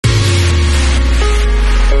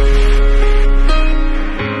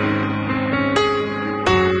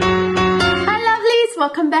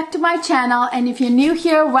back to my channel, and if you're new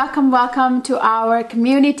here, welcome to our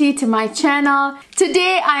community, to my channel.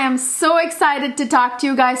 Today I am so excited to talk to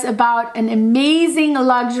you guys about an amazing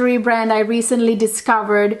luxury brand I recently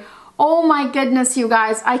discovered. Oh my goodness, you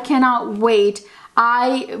guys, I cannot wait.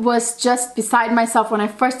 I was just beside myself when I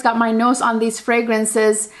first got my nose on these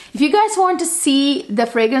fragrances. If you guys want to see the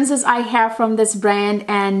fragrances I have from this brand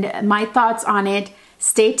and my thoughts on it,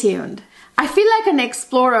 stay tuned. I feel like an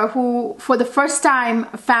explorer who for the first time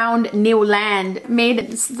found new land,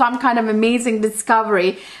 made some kind of amazing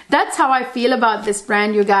discovery. That's how I feel about this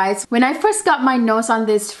brand, you guys. When I first got my nose on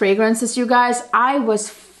these fragrances, you guys, I was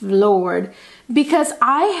floored because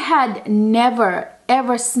I had never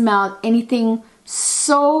ever smelled anything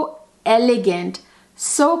so elegant,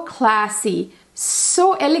 so classy,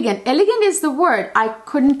 so elegant. Elegant is the word. I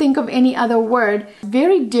couldn't think of any other word.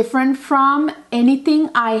 Very different from anything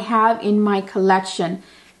I have in my collection.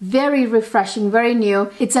 Very refreshing, very new.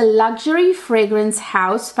 It's a luxury fragrance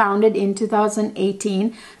house founded in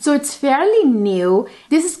 2018. So it's fairly new.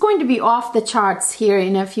 This is going to be off the charts here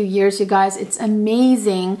in a few years, you guys. It's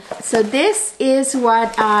amazing. So this is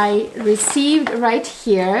what I received right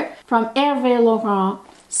here from Herve Laurent.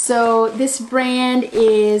 So this brand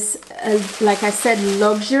is, like I said,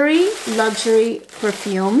 luxury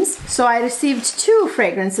perfumes. So I received two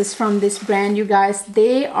fragrances from this brand, you guys.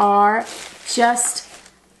 They are just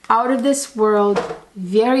out of this world,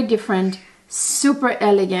 very different, super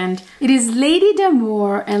elegant. It is Lady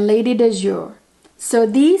d'Amour and Lady d'Azur. So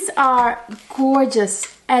these are gorgeous,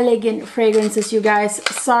 elegant fragrances, you guys.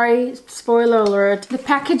 Sorry, spoiler alert. The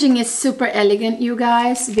packaging is super elegant, you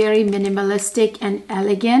guys. Very minimalistic and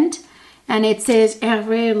elegant. And it says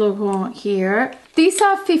Herve Laurent here. These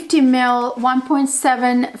are 50 ml,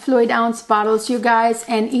 1.7 fluid ounce bottles, you guys.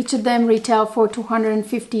 And each of them retail for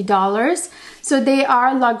 $250. So they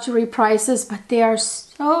are luxury prices, but they are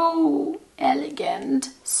so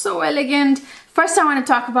elegant. So elegant. First, I want to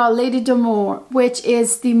talk about Lady d'Amour, which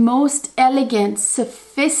is the most elegant,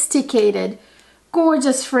 sophisticated,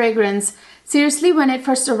 gorgeous fragrance. Seriously, when it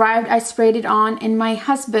first arrived, I sprayed it on, and my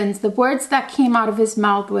husband's, the words that came out of his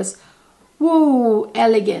mouth was, "Whoa,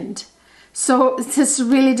 elegant." So this is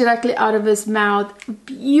really directly out of his mouth.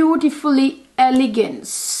 Beautifully elegant,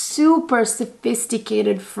 super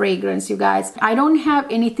sophisticated fragrance, you guys. I don't have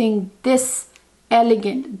anything this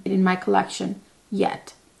elegant in my collection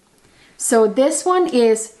yet. So this one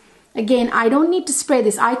is, again, I don't need to spray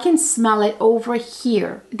this. I can smell it over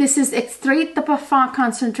here. This is extrait de parfum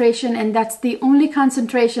concentration, and that's the only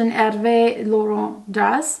concentration Herve Laurent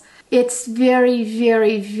does. It's very,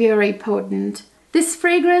 very, very potent. This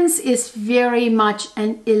fragrance is very much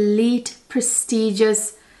an elite,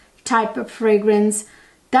 prestigious type of fragrance.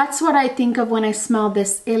 That's what I think of when I smell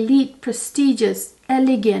this. Elite, prestigious,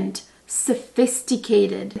 elegant,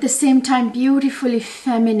 sophisticated, at the same time beautifully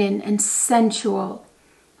feminine and sensual.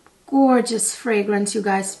 Gorgeous fragrance, you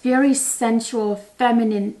guys. Very sensual,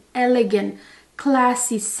 feminine, elegant,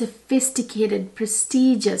 classy, sophisticated,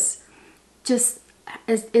 prestigious. Just,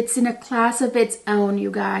 it's in a class of its own,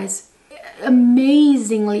 you guys.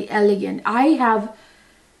 Amazingly elegant. I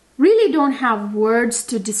really don't have words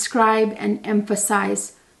to describe and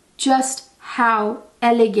emphasize just how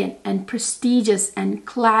elegant and prestigious and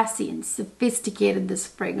classy and sophisticated this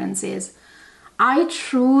fragrance is. I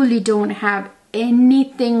truly don't have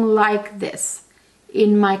anything like this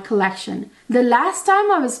in my collection. The last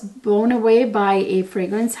time I was blown away by a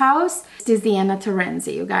fragrance house is the Anna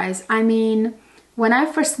Terenzi, you guys. I mean, when I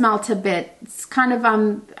first smelled Tibet, it's kind of,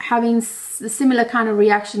 I'm having a similar kind of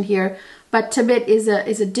reaction here, but Tibet is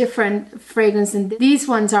a different fragrance, and these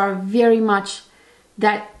ones are very much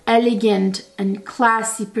that elegant and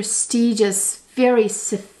classy, prestigious, very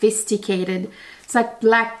sophisticated. It's like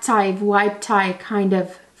black tie, white tie kind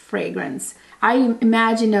of fragrance. I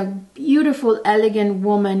imagine a beautiful, elegant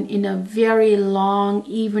woman in a very long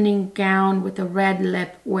evening gown with a red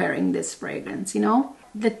lip wearing this fragrance, you know?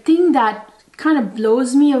 The thing that kind of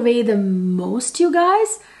blows me away the most, you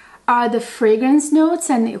guys, are the fragrance notes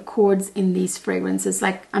and the accords in these fragrances.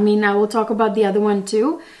 Like, I mean, I will talk about the other one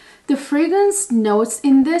too. The fragrance notes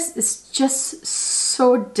in this is just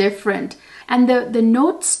so different. And the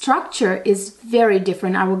note structure is very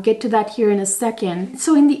different. I will get to that here in a second.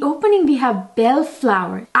 So in the opening, we have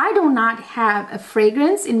bellflower. I do not have a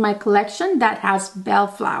fragrance in my collection that has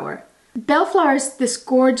bellflower. Bellflower is this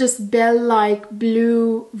gorgeous bell-like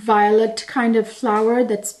blue violet kind of flower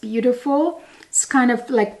that's beautiful. It's kind of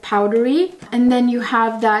like powdery. And then you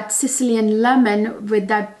have that Sicilian lemon with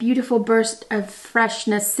that beautiful burst of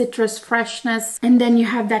freshness, citrus freshness. And then you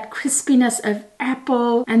have that crispiness of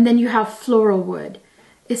apple. And then you have floral wood.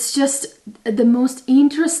 It's just the most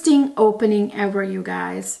interesting opening ever, you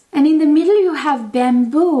guys. And in the middle you have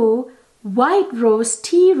bamboo, white rose,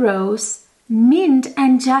 tea rose, mint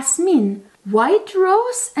and jasmine. White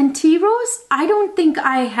rose and tea rose? I don't think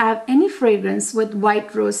I have any fragrance with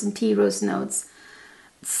white rose and tea rose notes.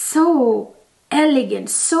 So elegant,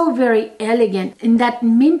 so very elegant. In that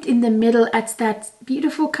mint in the middle, adds that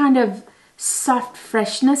beautiful kind of soft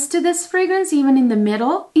freshness to this fragrance, even in the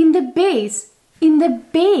middle. In the base,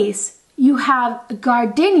 you have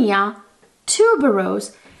gardenia,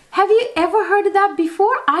 tuberose. Have you ever heard of that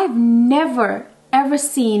before? I've never ever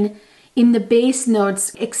seen in the base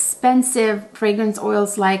notes expensive fragrance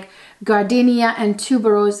oils like gardenia and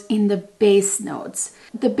tuberose in the base notes.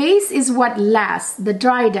 The base is what lasts, the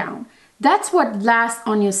dry down. That's what lasts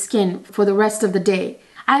on your skin for the rest of the day.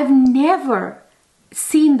 I've never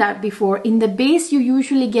seen that before. In the base, you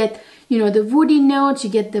usually get, you know, the woody notes, you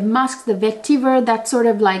get the musk, the vetiver, that sort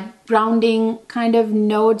of like grounding kind of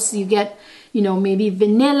notes. You get, you know, maybe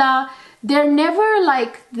vanilla. They're never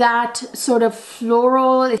like that sort of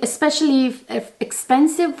floral, especially if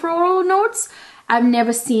expensive floral notes. I've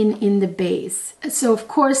never seen in the base. So of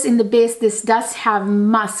course in the base this does have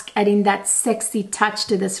musk, adding that sexy touch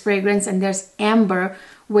to this fragrance, and there's amber,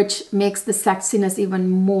 which makes the sexiness even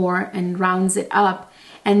more and rounds it up.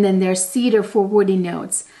 And then there's cedar for woody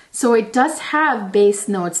notes. So it does have base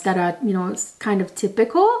notes that are, you know, kind of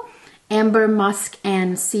typical, amber, musk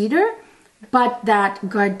and cedar. But that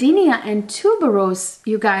gardenia and tuberose,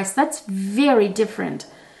 you guys, that's very different.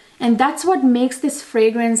 And that's what makes this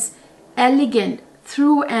fragrance elegant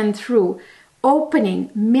through and through.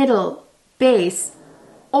 Opening, middle, base,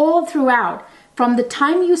 all throughout. From the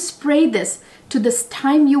time you spray this to the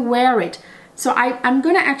time you wear it. So I'm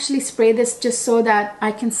going to actually spray this just so that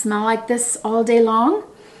I can smell like this all day long.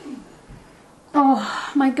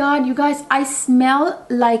 Oh my God, you guys, I smell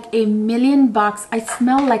like $1,000,000. I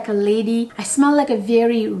smell like a lady. I smell like a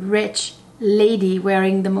very rich lady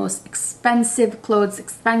wearing the most expensive clothes,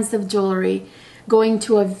 expensive jewelry, going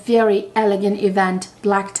to a very elegant event,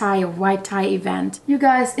 black tie or white tie event. You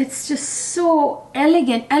guys, it's just so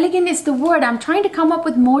elegant. Elegant is the word. I'm trying to come up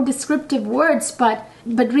with more descriptive words, but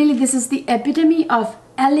really this is the epitome of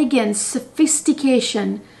elegance,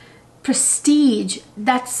 sophistication, prestige.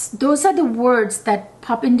 Those are the words that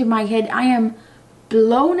pop into my head. I am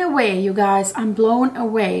blown away, you guys. I'm blown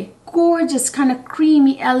away. Gorgeous, kind of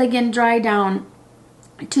creamy, elegant dry down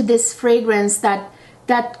to this fragrance.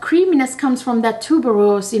 That creaminess comes from that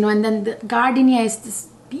tuberose, you know, and then the gardenia is this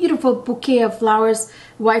beautiful bouquet of flowers,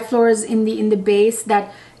 white flowers in the base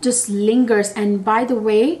that just lingers. And by the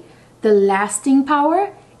way, the lasting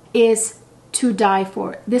power is to die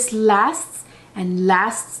for. This lasts and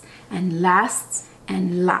lasts and lasts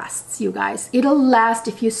and lasts, you guys. It'll last.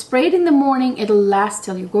 If you spray it in the morning, it'll last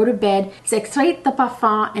till you go to bed. C'est extrait de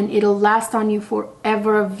parfum, and it'll last on you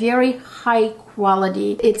forever. Very high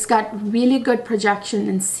quality. It's got really good projection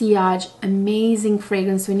and sillage. Amazing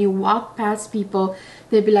fragrance. When you walk past people,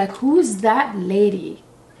 they'll be like, who's that lady?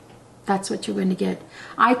 That's what you're going to get.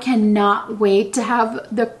 I cannot wait to have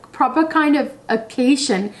the proper kind of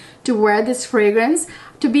occasion to wear this fragrance.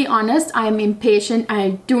 To be honest, I am impatient.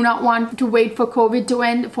 I do not want to wait for COVID to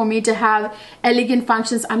end for me to have elegant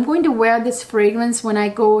functions. I'm going to wear this fragrance when I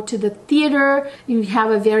go to the theater. You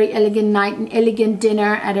have a very elegant night, an elegant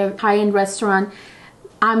dinner at a high-end restaurant.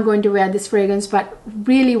 I'm going to wear this fragrance, but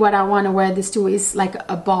really what I want to wear this to is like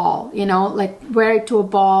a ball, you know, like wear it to a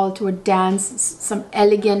ball, to a dance, some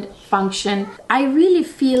elegant function. I really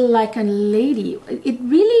feel like a lady. It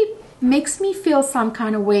really makes me feel some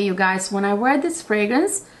kind of way, you guys. When I wear this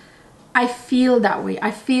fragrance, I feel that way.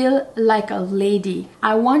 I feel like a lady.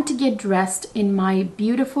 I want to get dressed in my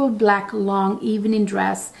beautiful black long evening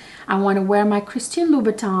dress. I want to wear my Christian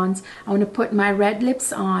Louboutins. I want to put my red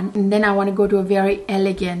lips on, and then I want to go to a very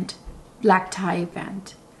elegant black tie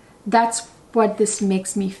event. That's what this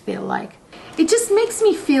makes me feel like. It just makes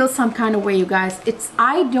me feel some kind of way, you guys.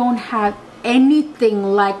 I don't have anything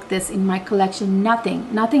like this in my collection.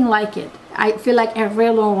 Nothing like it. I feel like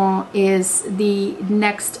Herve Laurent is the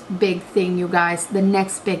next big thing, you guys. The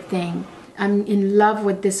next big thing. I'm in love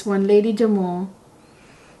with this one, Lady d'Amour.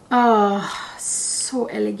 Oh, so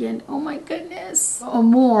elegant. Oh my goodness.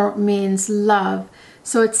 Amour means love.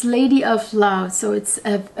 So it's Lady of Love. So it's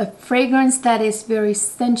a fragrance that is very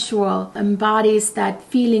sensual, embodies that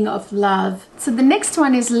feeling of love. So the next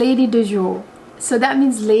one is Lady du Jour. So that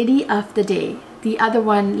means Lady of the Day. The other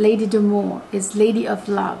one, Lady d'Amour, is Lady of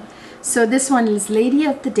Love. So this one is Lady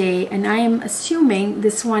of the Day, and I am assuming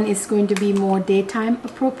this one is going to be more daytime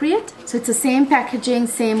appropriate. So it's the same packaging,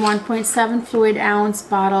 same 1.7 fluid ounce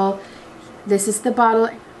bottle, This is the bottle.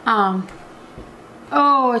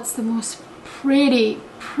 Oh, it's the most pretty,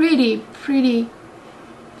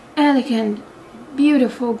 elegant,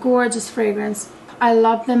 beautiful, gorgeous fragrance. I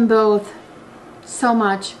love them both so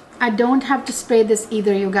much. I don't have to spray this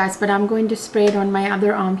either, you guys, but I'm going to spray it on my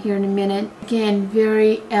other arm here in a minute. Again,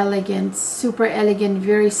 very elegant, super elegant,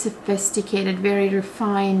 very sophisticated, very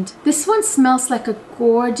refined. This one smells like a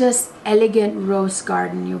gorgeous, elegant rose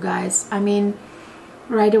garden, you guys. I mean,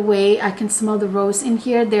 right away I can smell the rose in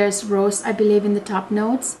here. There's rose, I believe, in the top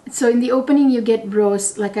notes. So in the opening you get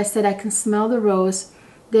rose. Like I said, I can smell the rose.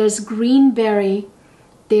 There's green berry.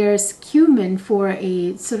 There's cumin for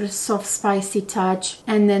a sort of soft, spicy touch.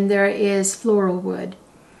 And then there is floral wood.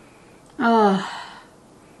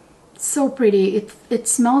 So pretty. It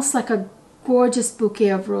smells like a gorgeous bouquet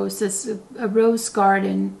of roses, a rose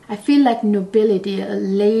garden. I feel like nobility, a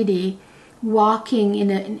lady walking in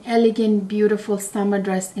an elegant, beautiful summer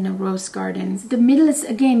dress in a rose garden. The middle is,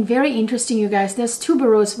 again, very interesting, you guys. There's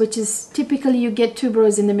tuberose, which is typically you get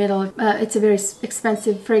tuberose in the middle. It's a very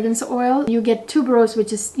expensive fragrance oil. You get tuberose,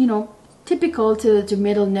 which is, you know, typical to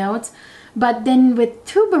middle notes. But then with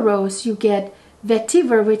tuberose, you get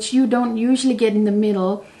vetiver, which you don't usually get in the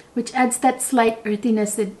middle, which adds that slight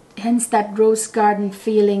earthiness, hence that rose garden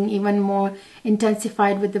feeling even more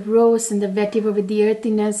intensified with the rose, and the vetiver with the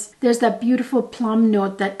earthiness. There's that beautiful plum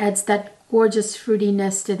note that adds that gorgeous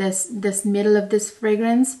fruitiness to this middle of this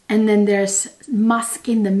fragrance. And then there's musk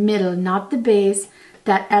in the middle, not the base,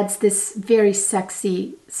 that adds this very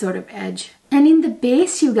sexy sort of edge. And in the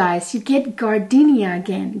base, you guys, you get gardenia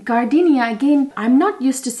again. Gardenia, again, I'm not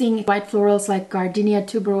used to seeing white florals like gardenia,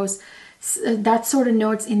 tuberose, that sort of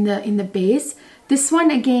notes in the base. This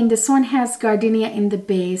one, again, this one has gardenia in the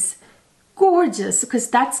base. Gorgeous, because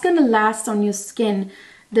that's going to last on your skin.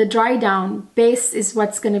 The dry down base is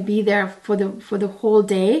what's going to be there for the whole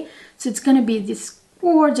day. So it's going to be this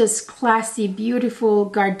gorgeous, classy, beautiful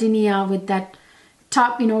gardenia with that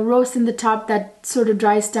top, you know, rose in the top that sort of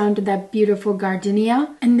dries down to that beautiful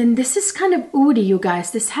gardenia. And then this is kind of oud-y, you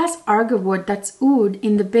guys. This has argwood, that's oud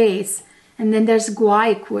in the base. And then there's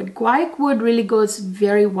guaiac wood. Guaiac wood really goes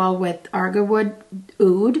very well with argwood,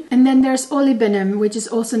 oud. And then there's olibanum, which is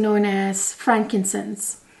also known as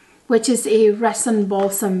frankincense, which is a resin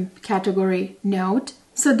balsam category note.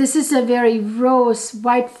 So this is a very rose,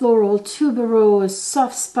 white floral, tuberose,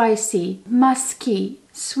 soft spicy, musky,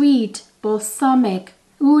 sweet, balsamic,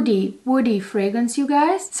 oudy, woody fragrance, you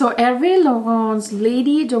guys. So Herve Laurent's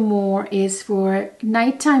Lady d'Amour is for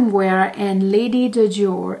nighttime wear and Lady de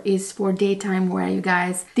Jour is for daytime wear, you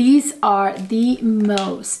guys. These are the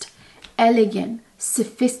most elegant,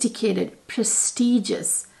 sophisticated,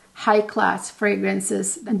 prestigious, high-class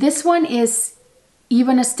fragrances. This one is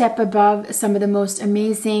even a step above some of the most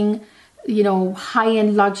amazing, you know,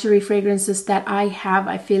 high-end luxury fragrances that I have.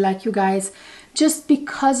 I feel like, you guys, just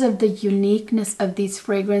because of the uniqueness of these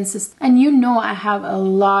fragrances. And you know, I have a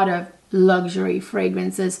lot of luxury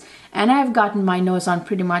fragrances and I've gotten my nose on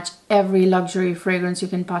pretty much every luxury fragrance you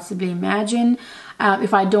can possibly imagine.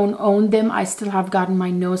 If I don't own them, I still have gotten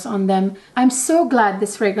my nose on them. I'm so glad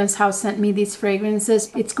this fragrance house sent me these fragrances.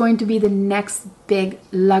 It's going to be the next big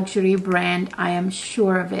luxury brand. I am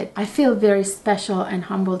sure of it. I feel very special and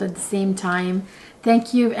humbled at the same time.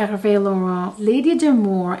 Thank you, Herve Laurent. Lady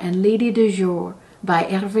d'Amour and Lady de Jour by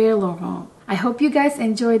Herve Laurent. I hope you guys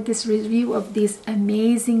enjoyed this review of these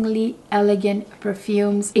amazingly elegant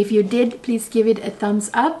perfumes. If you did, please give it a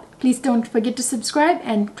thumbs up. Please don't forget to subscribe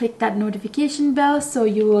and click that notification bell so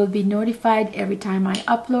you will be notified every time I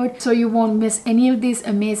upload, so you won't miss any of these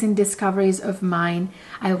amazing discoveries of mine.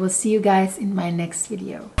 I will see you guys in my next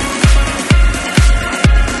video.